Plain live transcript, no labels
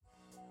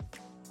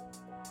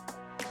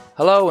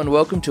Hello and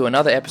welcome to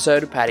another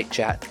episode of Paddock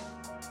Chat,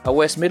 a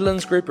West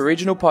Midlands Group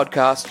original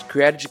podcast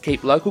created to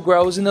keep local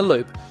growers in the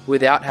loop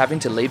without having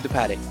to leave the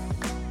paddock.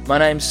 My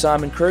name's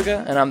Simon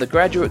Kruger and I'm the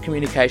Graduate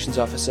Communications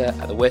Officer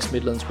at the West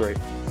Midlands Group.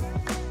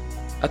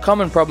 A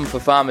common problem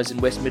for farmers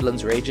in West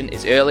Midlands region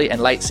is early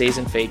and late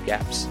season feed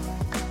gaps.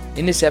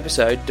 In this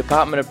episode,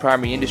 Department of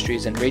Primary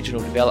Industries and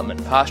Regional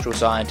Development Pastoral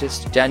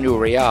Scientist Daniel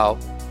Rial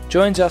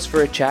joins us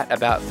for a chat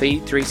about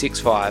Feed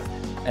 365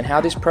 and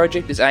how this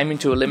project is aiming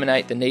to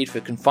eliminate the need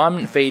for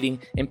confinement feeding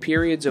in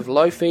periods of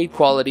low feed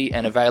quality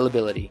and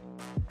availability.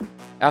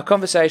 Our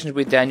conversation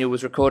with Daniel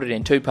was recorded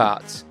in two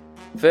parts.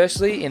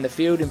 Firstly, in the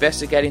field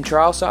investigating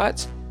trial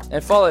sites,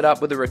 and followed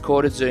up with a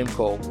recorded Zoom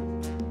call.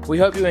 We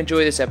hope you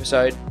enjoy this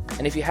episode,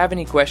 and if you have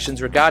any questions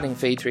regarding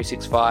Feed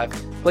 365,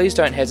 please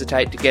don't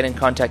hesitate to get in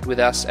contact with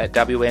us at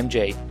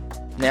WMG.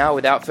 Now,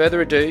 without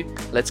further ado,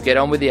 let's get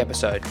on with the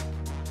episode.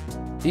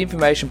 The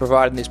information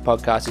provided in this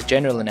podcast is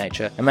general in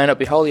nature and may not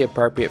be wholly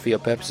appropriate for your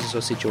purposes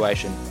or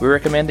situation. We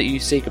recommend that you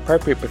seek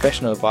appropriate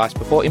professional advice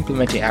before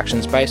implementing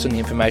actions based on the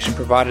information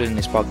provided in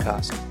this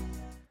podcast.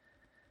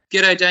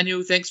 G'day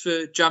Daniel, thanks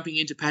for jumping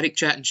into Paddock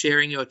Chat and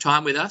sharing your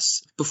time with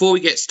us. Before we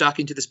get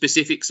stuck into the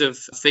specifics of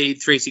Feed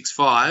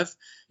 365,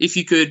 if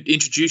you could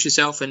introduce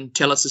yourself and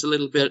tell us a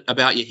little bit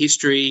about your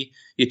history,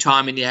 your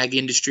time in the ag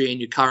industry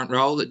and your current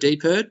role at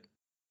DPIRD.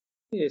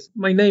 Yes,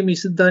 my name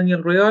is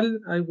Daniel Real.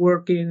 I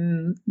work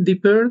in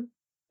DPIRD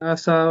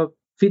as a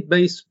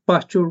feed-based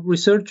pasture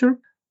researcher.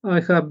 I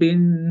have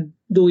been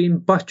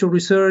doing pasture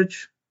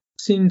research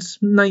since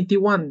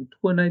 '91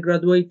 when I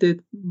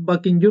graduated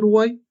back in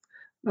Uruguay.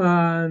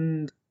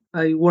 And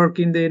I work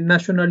in the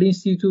National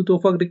Institute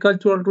of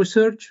Agricultural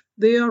Research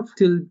there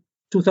till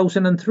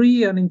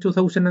 2003. And in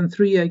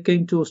 2003, I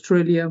came to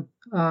Australia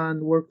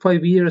and worked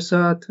 5 years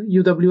at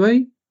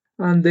UWA.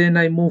 And then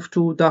I moved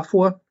to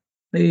DAFWA.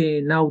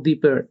 Now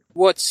DPIRD.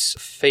 What's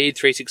Feed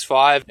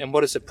 365 and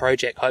what does the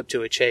project hope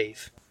to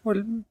achieve?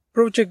 Well,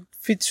 Project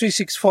Feed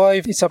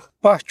 365 is a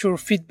pasture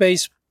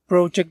feed-based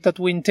project that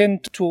we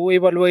intend to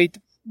evaluate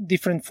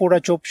different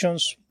forage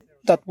options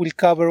that will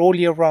cover all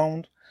year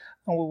round,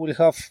 and we will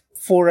have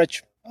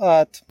forage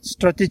at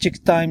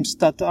strategic times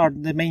that are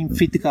the main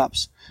feed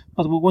gaps.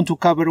 But we want to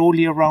cover all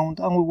year round,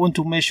 and we want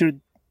to measure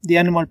the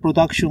animal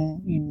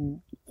production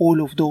in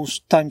all of those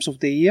times of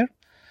the year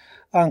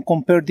and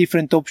compare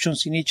different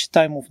options in each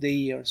time of the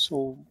year.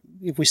 So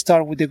if we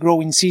start with the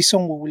growing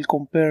season, we will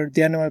compare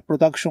the animal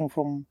production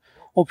from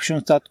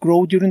options that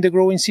grow during the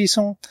growing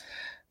season,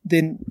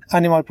 then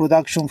animal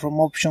production from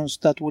options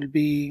that will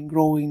be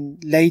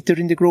growing later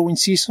in the growing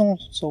season,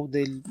 so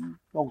the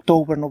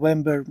October,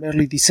 November,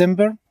 early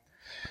December.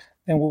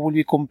 And we will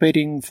be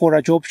comparing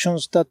forage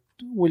options that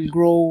will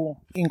grow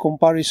in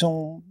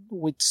comparison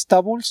with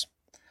stubbles.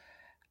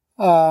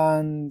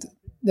 And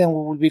then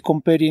we will be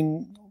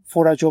comparing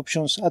forage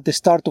options at the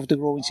start of the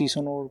growing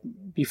season or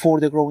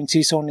before the growing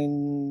season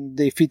in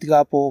the feed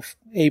gap of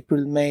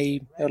April, May,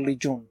 early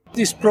June.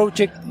 This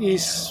project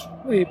is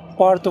a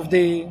part of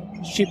the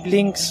Sheep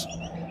Links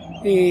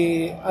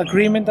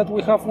agreement that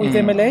we have with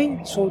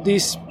MLA. So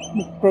these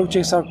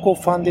projects are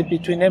co-funded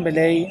between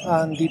MLA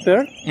and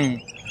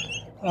DPIRD.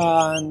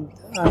 And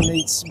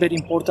it's very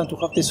important to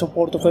have the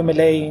support of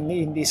MLA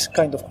in this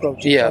kind of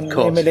project. Yeah, of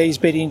course. MLA is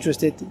very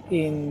interested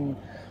in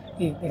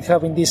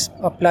having this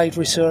applied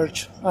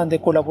research and the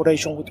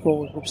collaboration with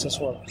grower groups as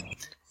well.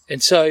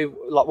 And so,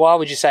 why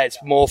would you say it's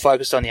more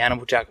focused on the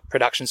animal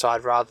production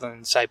side rather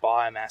than, say,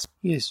 biomass?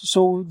 Yes,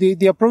 so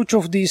the approach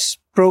of this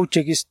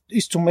project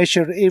is to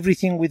measure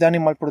everything with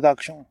animal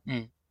production.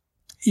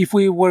 If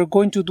we were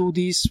going to do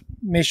this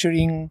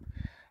measuring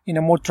in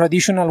a more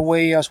traditional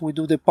way as we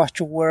do the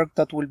pasture work,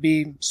 that will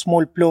be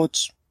small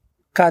plots,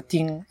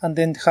 cutting, and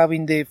then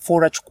having the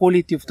forage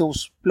quality of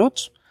those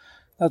plots,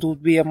 that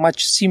would be a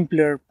much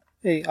simpler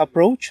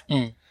approach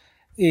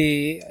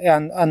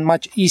and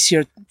much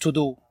easier to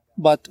do.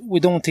 But we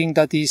don't think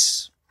that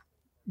is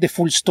the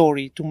full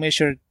story to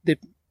measure the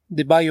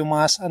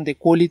biomass and the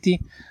quality.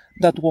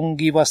 That won't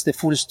give us the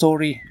full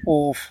story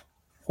of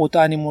what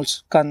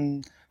animals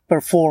can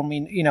perform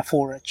in a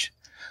forage.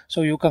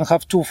 So you can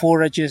have two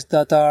forages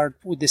that are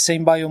with the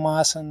same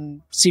biomass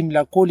and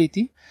similar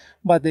quality,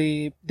 but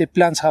the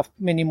plants have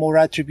many more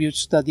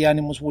attributes that the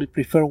animals will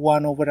prefer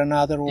one over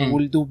another or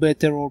will do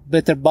better or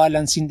better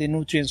balancing the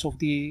nutrients of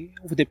the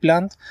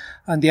plant,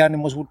 and the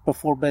animals will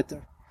perform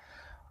better.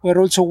 We're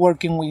also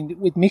working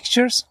with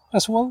mixtures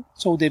as well.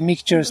 So the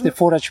mixtures, the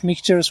forage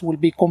mixtures will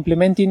be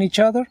complementing each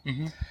other.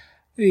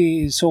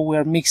 So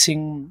we're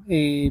mixing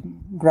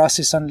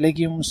grasses and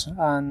legumes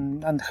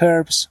and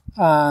herbs,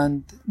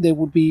 and they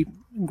will be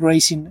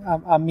grazing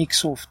a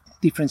mix of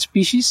different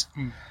species.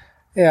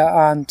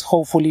 And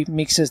hopefully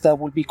mixes that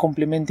will be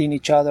complementing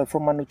each other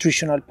from a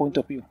nutritional point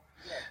of view.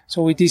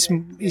 So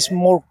it's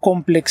more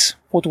complex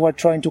what we're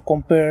trying to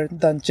compare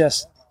than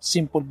just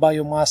simple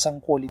biomass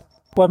and quality.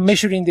 We're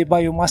measuring the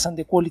biomass and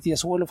the quality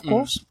as well, of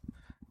course,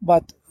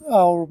 but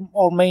our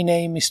main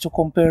aim is to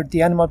compare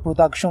the animal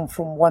production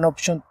from one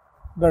option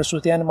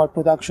versus the animal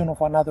production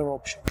of another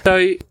option.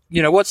 So,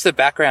 what's the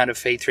background of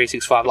Feed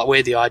 365? Like, where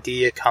did the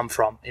idea come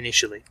from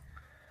initially?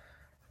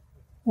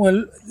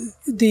 Well,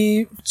 with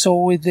the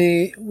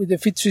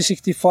Feed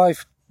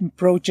 365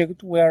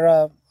 project, we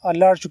are a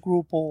large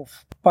group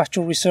of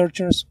pasture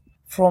researchers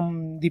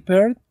from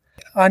DeepEarth,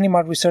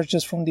 animal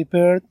researchers from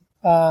DeepEarth,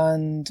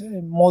 and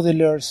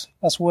modelers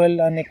as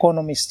well, and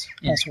economists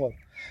as well.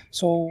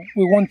 So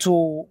we want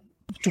to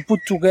put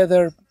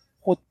together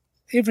what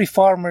every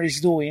farmer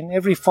is doing.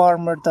 Every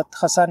farmer that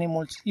has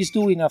animals is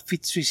doing a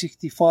Feed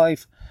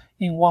 365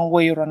 in one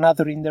way or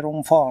another in their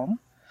own farm.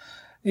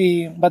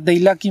 But they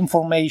lack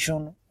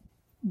information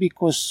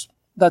because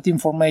that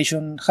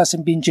information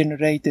hasn't been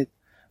generated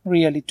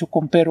really to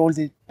compare all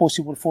the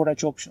possible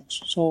forage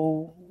options.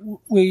 So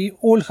we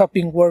all have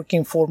been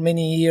working for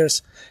many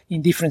years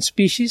in different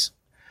species,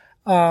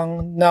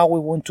 and now we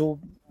want to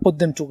put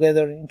them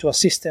together into a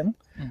system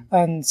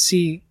and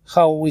see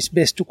how is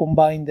best to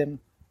combine them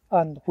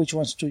and which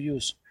ones to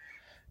use.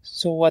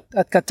 So at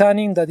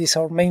Katanning, that is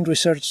our main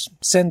research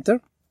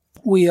center,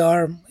 we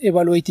are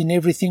evaluating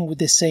everything with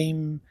the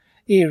same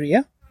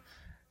area,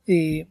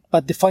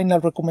 but the final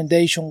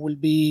recommendation will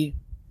be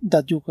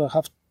that you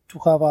have to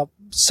have a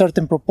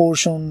certain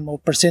proportion or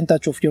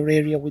percentage of your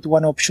area with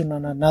one option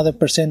and another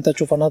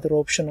percentage of another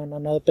option and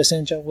another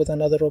percentage with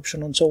another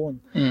option and so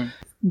on.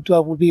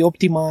 That will be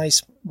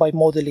optimized by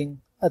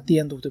modeling at the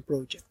end of the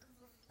project.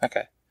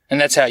 Okay.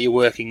 And that's how you're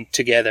working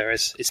together.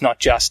 It's not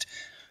just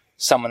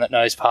someone that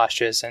knows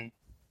pastures and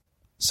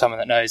someone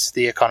that knows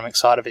the economic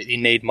side of it. You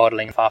need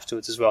modeling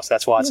afterwards as well. So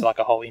that's why it's like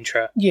a whole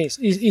intro. Yes,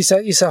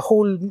 it's a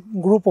whole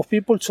group of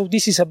people. So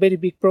this is a very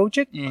big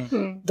project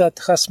that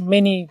has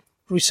many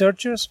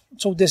researchers.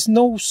 So there's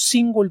no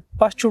single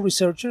pasture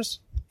researchers.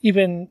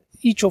 Even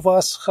each of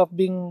us have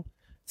been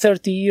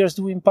 30 years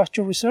doing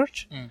pasture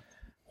research.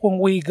 When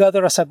we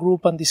gather as a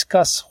group and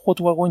discuss what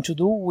we're going to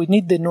do, we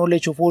need the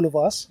knowledge of all of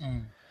us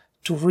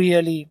to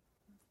really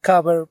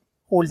cover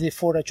all the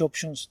forage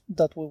options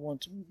that we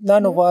want.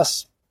 None of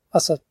us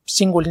as a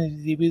single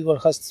individual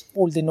has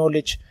all the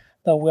knowledge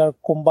that we are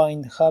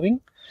combined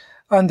having.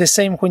 And the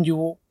same when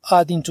you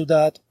add into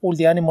that all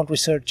the animal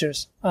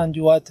researchers and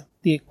you add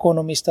the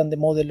economists and the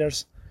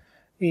modelers.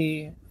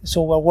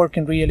 So we're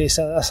working really as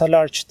a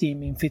large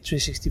team in Feed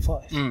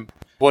 365.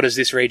 What does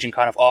this region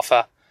kind of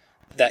offer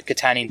that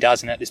Katanning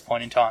doesn't at this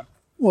point in time?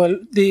 Well,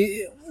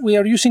 we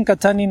are using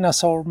Katanning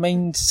as our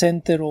main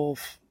center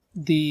of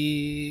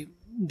the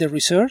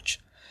research,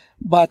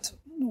 but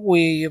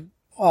we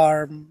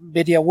are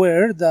very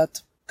aware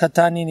that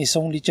Katanning is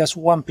only just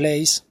one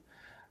place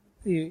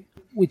with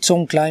its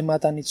own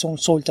climate and its own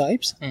soil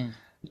types.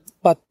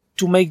 But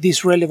to make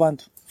this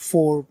relevant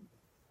for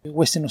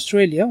Western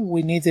Australia,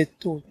 we needed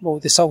to, or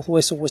the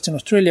southwest of Western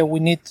Australia, we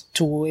need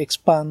to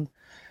expand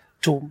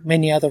to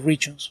many other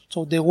regions.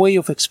 So the way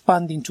of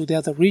expanding to the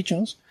other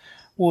regions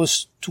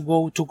was to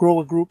go to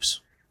grower groups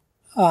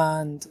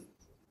and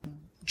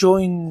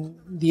join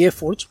the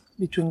efforts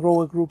between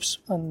grower groups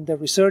and the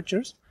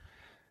researchers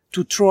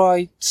to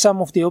try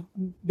some of the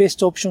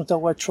best options that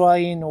we're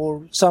trying,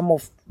 or some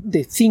of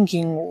the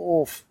thinking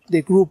of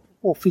the group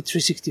of Feed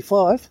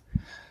 365,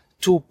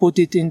 to put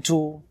it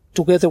into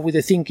together with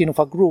the thinking of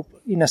a group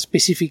in a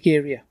specific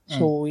area.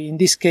 So in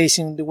this case,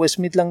 in the West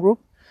Midland group,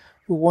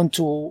 we want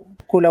to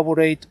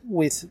collaborate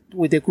with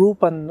the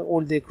group and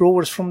all the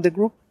growers from the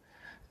group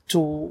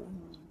to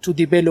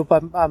develop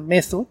a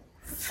method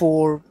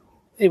for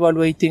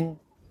evaluating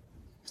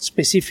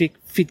specific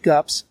feed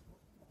gaps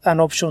and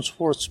options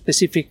for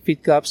specific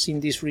feed gaps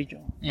in this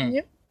region.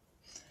 Yep.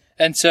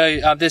 And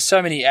so there's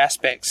so many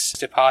aspects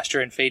to pasture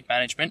and feed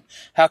management.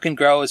 How can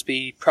growers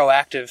be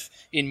proactive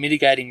in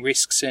mitigating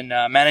risks and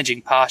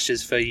managing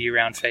pastures for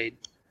year-round feed?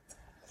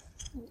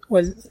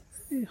 Well,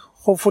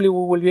 hopefully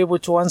we will be able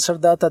to answer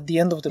that at the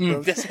end of the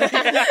project.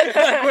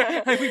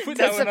 We put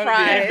that one on the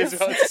end as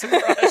well. It's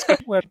a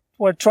surprise.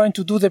 We're trying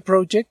to do the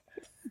project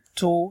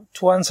to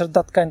answer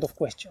that kind of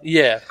question.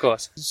 Yeah, of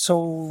course.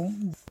 So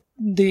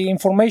the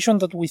information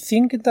that we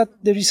think that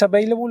there is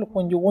available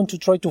when you want to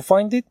try to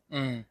find it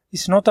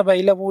is not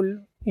available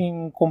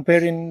in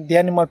comparing the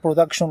animal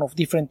production of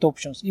different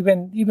options.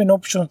 Even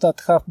options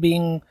that have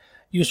been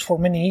used for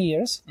many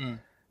years,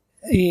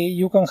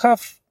 you can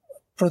have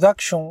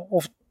production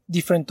of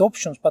different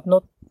options, but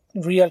not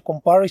real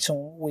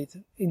comparison with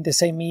in the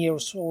same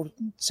years or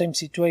same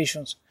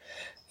situations.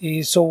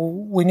 So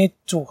we need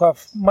to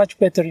have much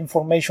better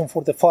information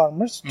for the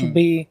farmers to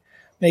be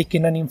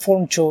making an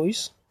informed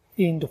choice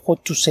in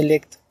what to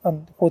select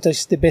and what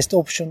is the best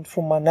option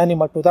from an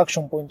animal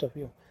production point of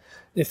view.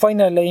 The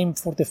final aim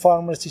for the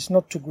farmers is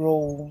not to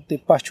grow the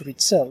pasture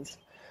itself,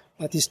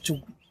 but is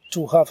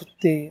to have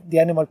the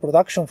animal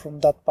production from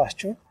that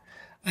pasture.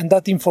 And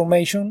that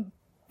information,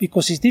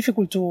 because it's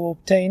difficult to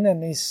obtain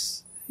and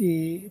is,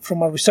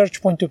 from a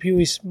research point of view,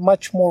 is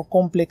much more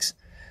complex,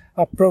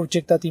 a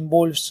project that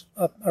involves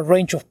a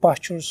range of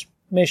pastures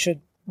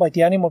measured by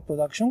the animal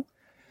production.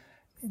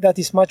 That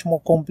is much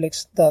more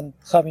complex than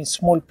having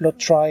small plot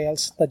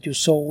trials that you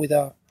saw with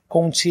a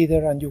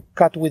consider and you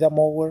cut with a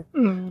mower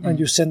and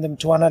you send them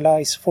to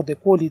analyze for the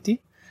quality,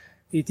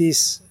 it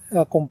is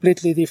a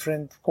completely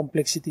different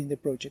complexity in the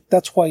project.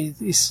 That's why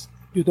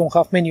you don't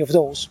have many of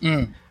those.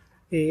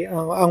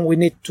 And we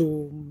need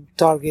to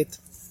target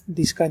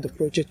this kind of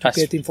project to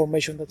get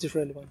information that is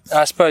relevant.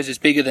 I suppose it's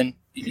bigger than,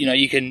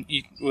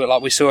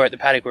 like we saw at the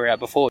paddock we were at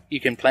before, you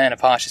can plant a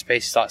pasture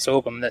species like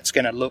sorghum that's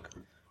going to look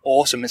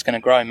awesome, it's going to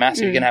grow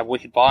massive, you're going to have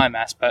wicked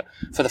biomass, but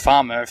for the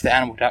farmer, if the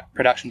animal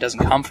production doesn't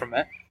come from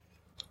it,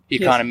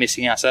 you're kind of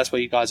missing out. So that's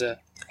where you guys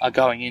are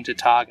going in to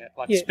target,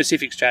 like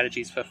specific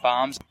strategies for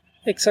farms.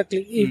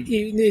 Exactly.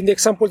 In the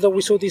example that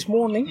we saw this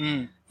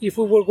morning, if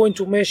we were going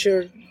to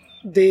measure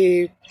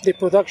the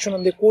production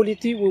and the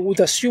quality, we would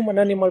assume an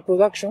animal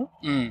production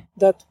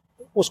that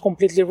was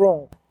completely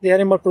wrong. The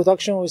animal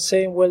production was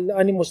saying, well,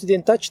 animals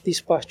didn't touch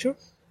this pasture,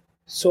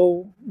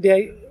 so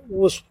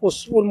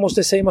was almost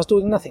the same as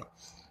doing nothing.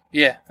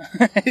 Yeah,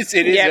 it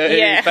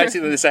is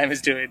basically the same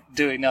as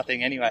doing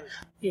nothing anyway.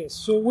 Yes,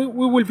 so we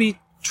will be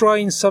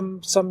trying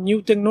some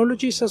new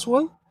technologies as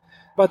well,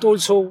 but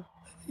also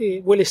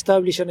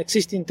well-established and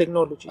existing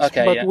technologies.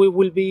 We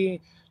will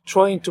be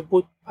trying to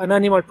put an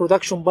animal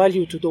production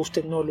value to those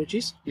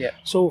technologies. Yeah.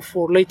 So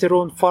for later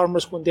on,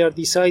 farmers, when they are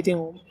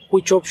deciding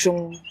which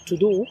option to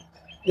do,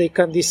 they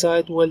can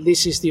decide, well,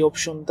 this is the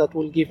option that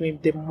will give me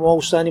the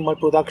most animal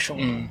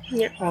production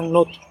and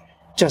not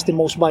just the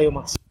most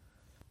biomass.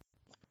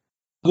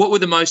 What were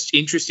the most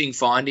interesting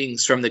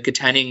findings from the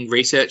Katanning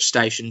Research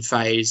Station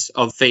phase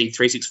of Feed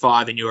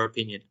 365 in your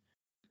opinion?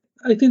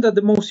 I think that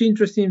the most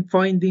interesting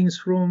findings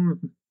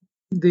from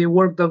the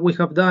work that we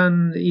have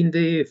done in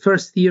the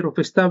first year of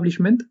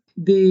establishment.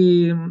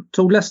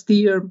 So last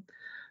year,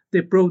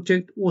 the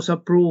project was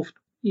approved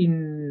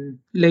in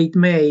late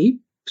May.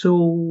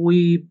 So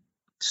we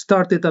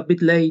started a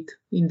bit late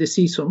in the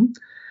season.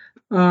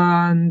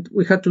 And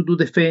we had to do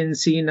the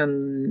fencing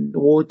and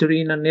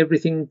watering and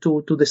everything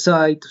to the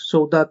site.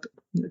 So that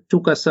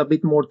took us a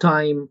bit more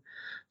time.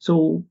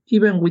 So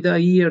even with a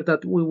year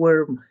that we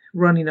were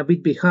running a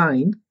bit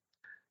behind,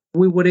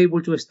 we were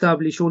able to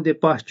establish all the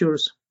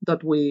pastures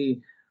that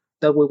we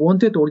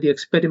wanted, all the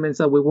experiments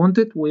that we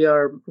wanted. We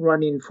are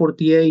running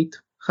 48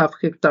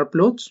 half-hectare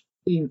plots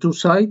in two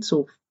sites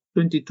of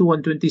 22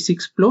 and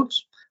 26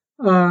 plots.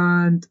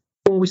 And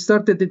when we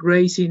started the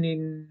grazing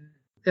in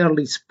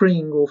early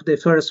spring of the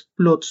first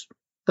plots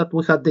that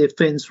we had the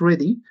fence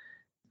ready,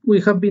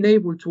 we have been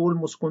able to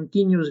almost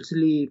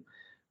continuously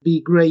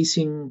be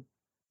grazing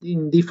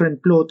in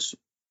different plots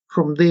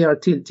from there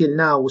till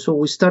now. So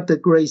we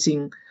started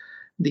grazing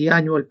the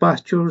annual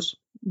pastures,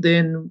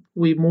 then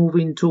we move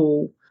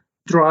into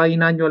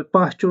drying annual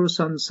pastures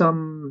and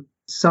some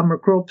summer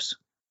crops.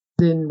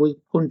 Then we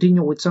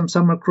continue with some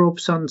summer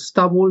crops and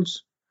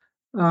stubbles.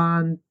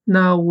 And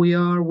now we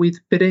are with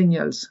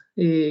perennials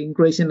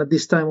grazing at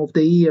this time of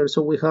the year.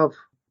 So we have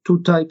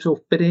two types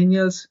of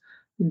perennials.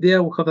 In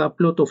there we have a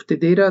plot of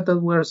Tedera that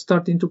we're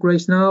starting to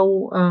graze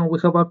now, and we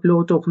have a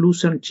plot of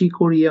lucerne,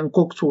 chicory, and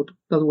cockswood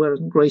that we're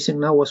grazing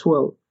now as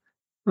well.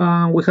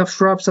 We have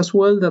shrubs as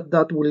well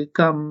that will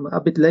come a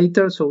bit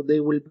later, so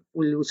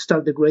we'll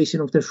start the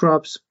grazing of the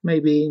shrubs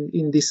maybe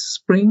in this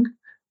spring,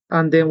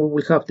 and then we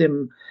will have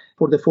them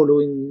for the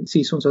following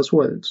seasons as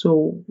well.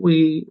 So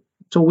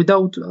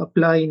without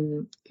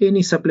applying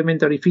any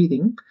supplementary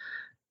feeding,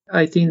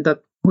 I think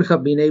that we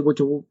have been able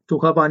to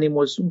have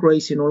animals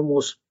grazing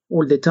almost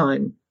all the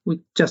time,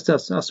 with just a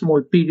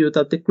small period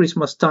at the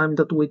Christmas time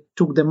that we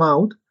took them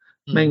out,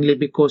 mainly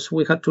because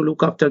we had to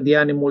look after the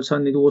animals,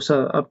 and it was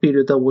a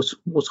period that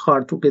was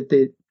hard to get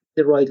the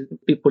right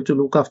people to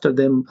look after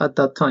them at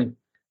that time.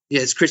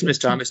 Yeah, it's Christmas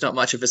time. It's not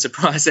much of a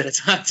surprise that it's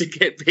hard to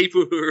get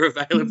people who are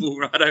available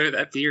right over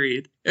that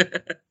period.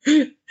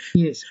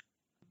 Yes.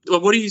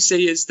 Well, what do you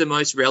see as the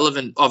most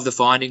relevant of the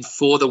findings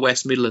for the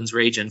West Midlands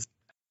region?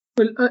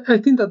 Well, I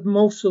think that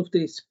most of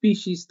the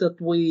species that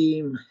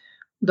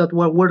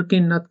were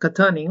working at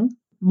Katanning,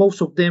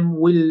 most of them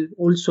will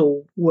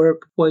also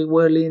work quite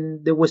well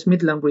in the West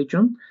Midlands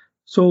region.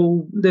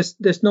 So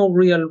there's no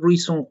real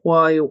reason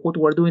why what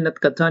we're doing at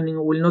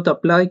Katanning will not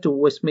apply to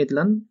West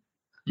Midlands.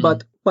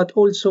 But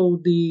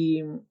also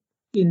in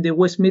the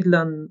West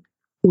Midlands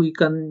we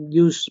can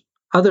use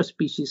other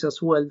species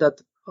as well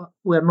that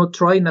we are not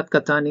trying at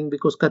Katanning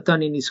because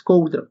Katanning is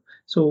colder.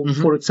 So,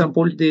 for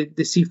example, the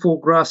C4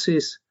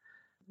 grasses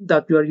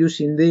that you are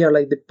using there,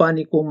 like the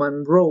panicum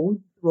and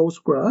rose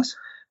grass,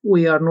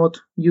 we are not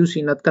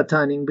using at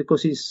Katanning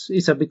because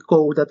it's a bit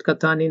cold at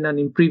Katanning, and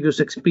in previous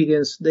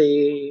experience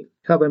they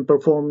haven't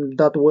performed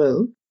that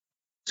well.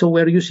 So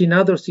we're using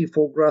other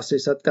C4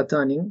 grasses at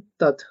Katanning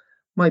that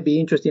might be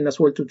interesting as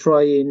well to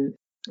try in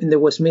the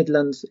West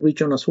Midlands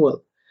region as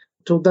well.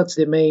 So that's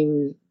the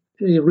main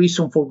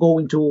reason for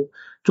going to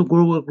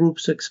grower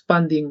groups,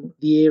 expanding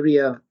the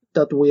area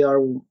that we are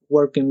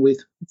working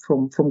with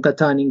from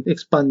Katanning,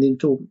 expanding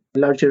to a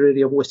larger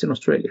area of Western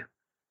Australia.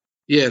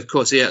 Yeah, of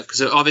course, yeah,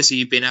 because obviously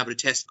you've been able to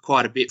test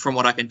quite a bit from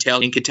what I can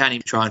tell in Katanning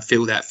to try and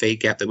fill that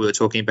feed gap that we were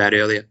talking about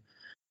earlier.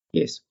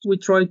 Yes, we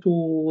try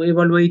to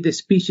evaluate the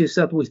species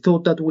that we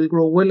thought that will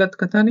grow well at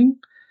Katanning,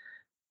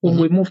 When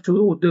we move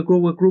to the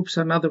grower groups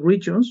and other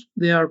regions,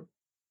 they are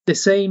the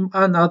same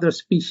and other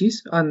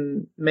species,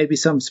 and maybe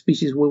some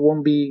species we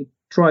won't be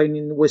trying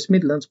in West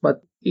Midlands,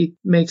 but it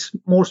makes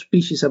more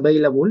species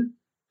available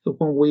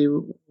when we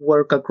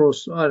work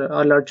across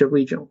a larger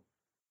region.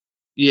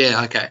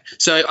 Yeah, okay.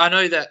 So I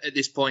know that at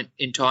this point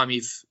in time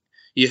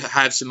you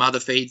have some other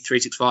Feed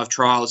 365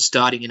 trials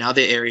starting in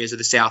other areas of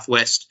the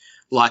southwest,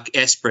 like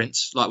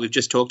Esperance, like we've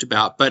just talked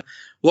about. But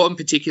what in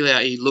particular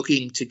are you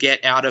looking to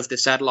get out of the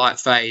satellite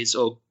phase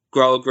or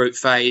grower group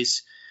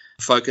phase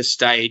focus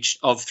stage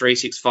of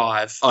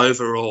 365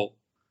 overall?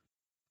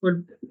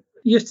 Well,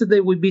 yesterday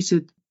we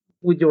visited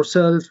with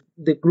yourself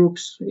the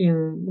groups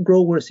in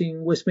growers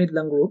in West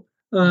Midland Group,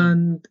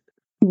 and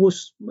it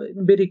was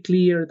very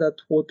clear that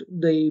what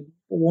they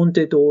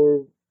wanted,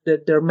 or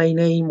that their main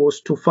aim,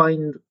 was to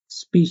find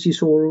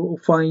species or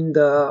find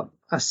a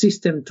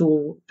system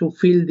to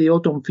fill the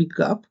autumn feed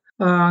gap.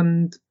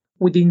 And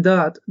within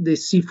that, the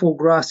C4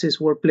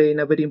 grasses were playing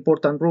a very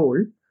important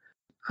role.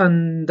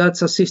 And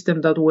that's a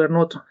system that we're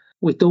not,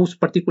 with those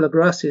particular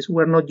grasses,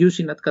 we're not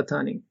using at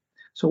Katanning.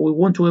 So we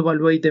want to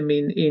evaluate them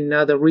in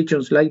other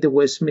regions like the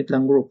West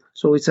Midland Group.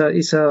 So it's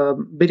a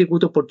very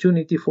good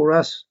opportunity for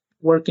us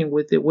working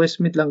with the West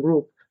Midland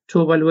Group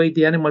to evaluate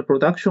the animal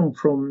production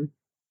from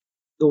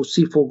those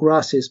C4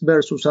 grasses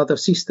versus other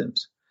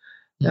systems.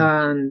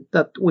 And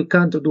that we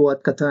can't do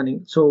at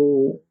Katanning.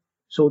 So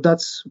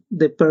that's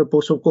the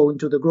purpose of going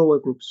to the grower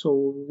groups.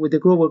 So with the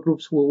grower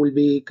groups, we will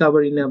be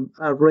covering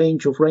a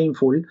range of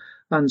rainfall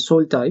and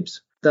soil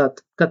types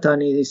that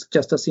Katanning is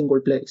just a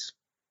single place.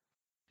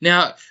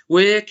 Now,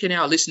 where can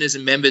our listeners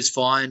and members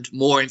find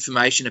more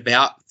information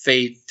about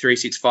Feed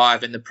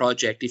 365 and the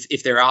project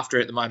if they're after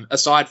it at the moment,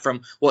 aside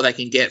from what they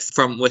can get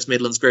from West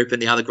Midlands Group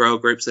and the other grower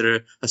groups that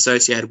are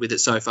associated with it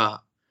so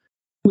far?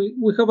 We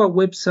have a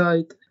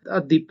website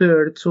at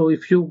DePerd. So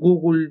if you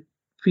Google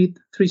Feed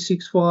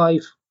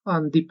 365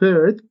 and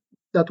DePerd,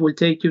 that will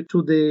take you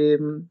to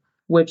the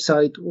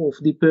website of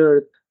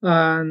DePerd.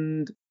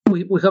 And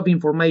we have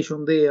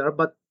information there,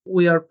 but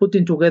we are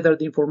putting together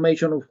the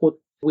information of what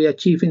we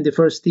achieved in the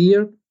first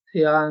year,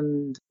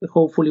 and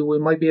hopefully we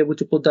might be able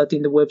to put that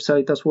in the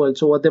website as well.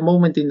 So at the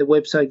moment in the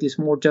website is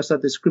more just a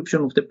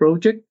description of the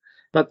project,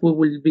 but we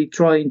will be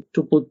trying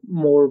to put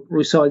more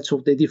results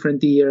of the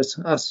different years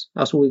as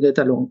we get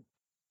along.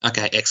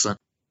 Okay, excellent.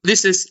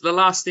 This is the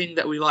last thing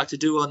that we like to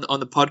do on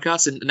the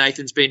podcast, and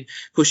Nathan's been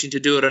pushing to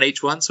do it on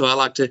each one, so I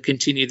like to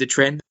continue the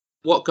trend.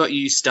 What got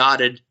you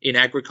started in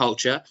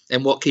agriculture,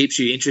 and what keeps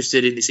you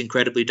interested in this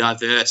incredibly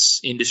diverse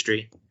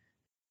industry?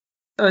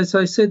 As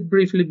I said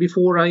briefly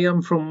before, I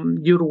am from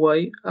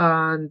Uruguay,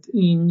 and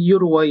in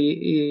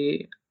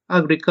Uruguay,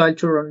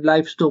 agriculture and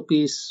livestock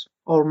is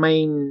our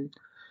main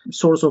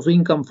source of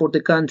income for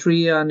the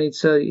country, and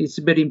it's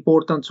very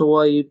important.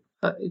 So it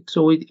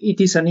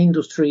is an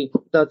industry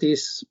that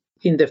is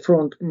in the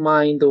front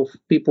mind of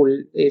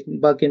people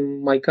back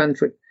in my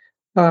country,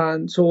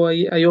 and so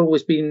I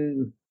always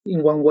been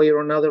in one way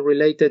or another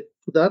related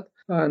to that,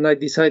 and I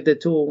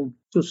decided to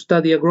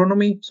study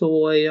agronomy.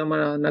 So I am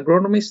an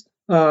agronomist,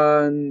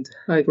 and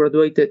I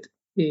graduated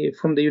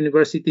from the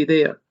university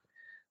there.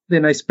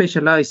 Then I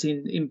specialized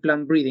in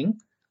plant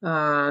breeding,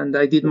 and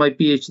I did my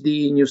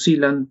PhD in New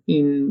Zealand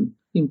in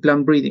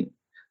plant breeding.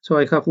 So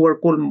I have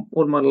worked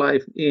all my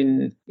life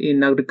in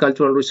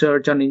agricultural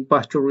research and in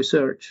pasture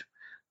research.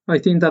 I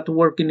think that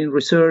working in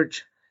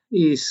research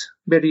is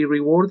very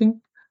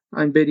rewarding.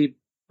 I'm very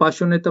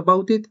passionate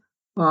about it,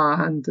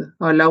 and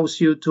allows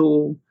you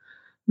to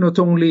not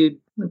only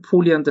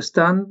fully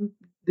understand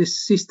this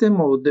system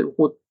or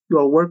what you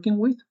are working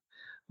with,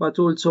 but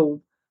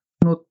also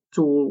not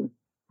to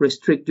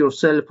restrict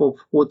yourself of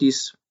what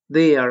is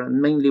there.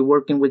 And mainly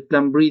working with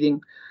plant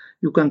breeding,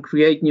 you can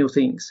create new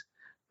things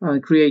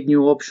and create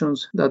new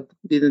options that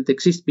didn't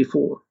exist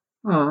before.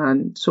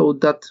 And so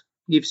that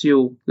gives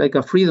you like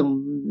a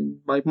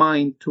freedom by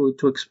mind to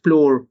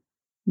explore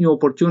new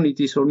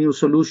opportunities or new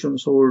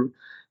solutions, or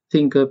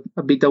think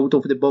a bit out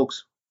of the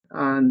box.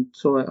 And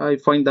so I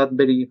find that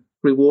very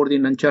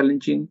rewarding and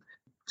challenging.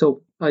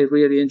 So I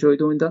really enjoy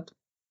doing that.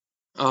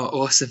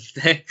 Oh, awesome.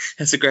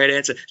 That's a great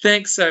answer.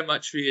 Thanks so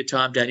much for your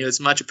time, Daniel. It's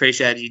much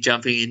appreciated you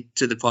jumping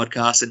into the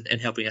podcast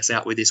and helping us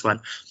out with this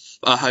one.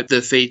 I hope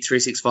the Feed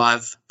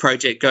 365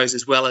 project goes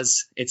as well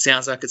as it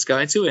sounds like it's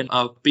going to, and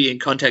I'll be in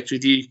contact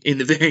with you in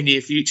the very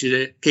near future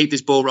to keep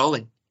this ball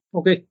rolling.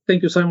 Okay.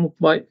 Thank you, Simon.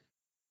 Bye.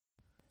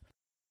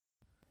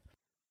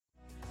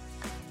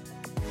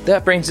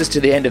 That brings us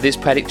to the end of this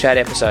Paddock Chat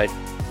episode.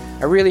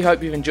 I really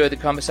hope you've enjoyed the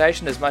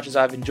conversation as much as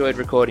I've enjoyed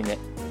recording it.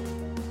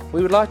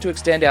 We would like to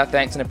extend our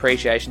thanks and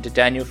appreciation to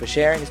Daniel for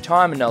sharing his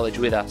time and knowledge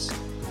with us.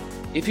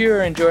 If you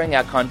are enjoying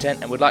our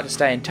content and would like to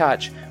stay in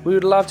touch, we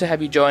would love to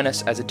have you join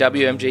us as a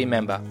WMG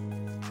member.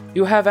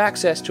 You'll have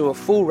access to a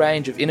full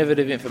range of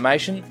innovative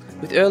information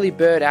with early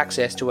bird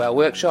access to our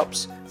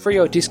workshops, free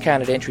or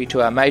discounted entry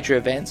to our major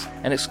events,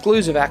 and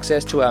exclusive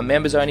access to our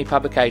members-only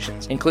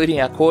publications, including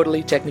our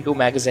quarterly technical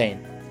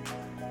magazine.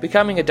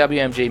 Becoming a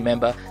WMG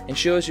member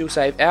ensures you'll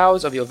save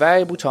hours of your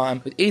valuable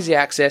time with easy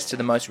access to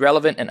the most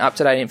relevant and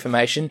up-to-date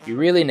information you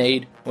really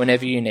need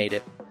whenever you need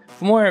it.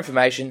 For more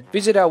information,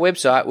 visit our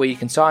website where you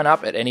can sign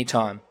up at any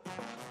time.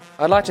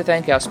 I'd like to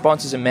thank our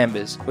sponsors and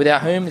members,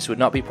 without whom this would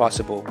not be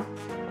possible.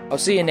 I'll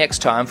see you next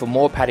time for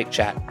more Paddock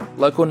Chat,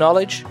 local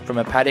knowledge from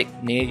a paddock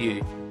near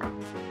you.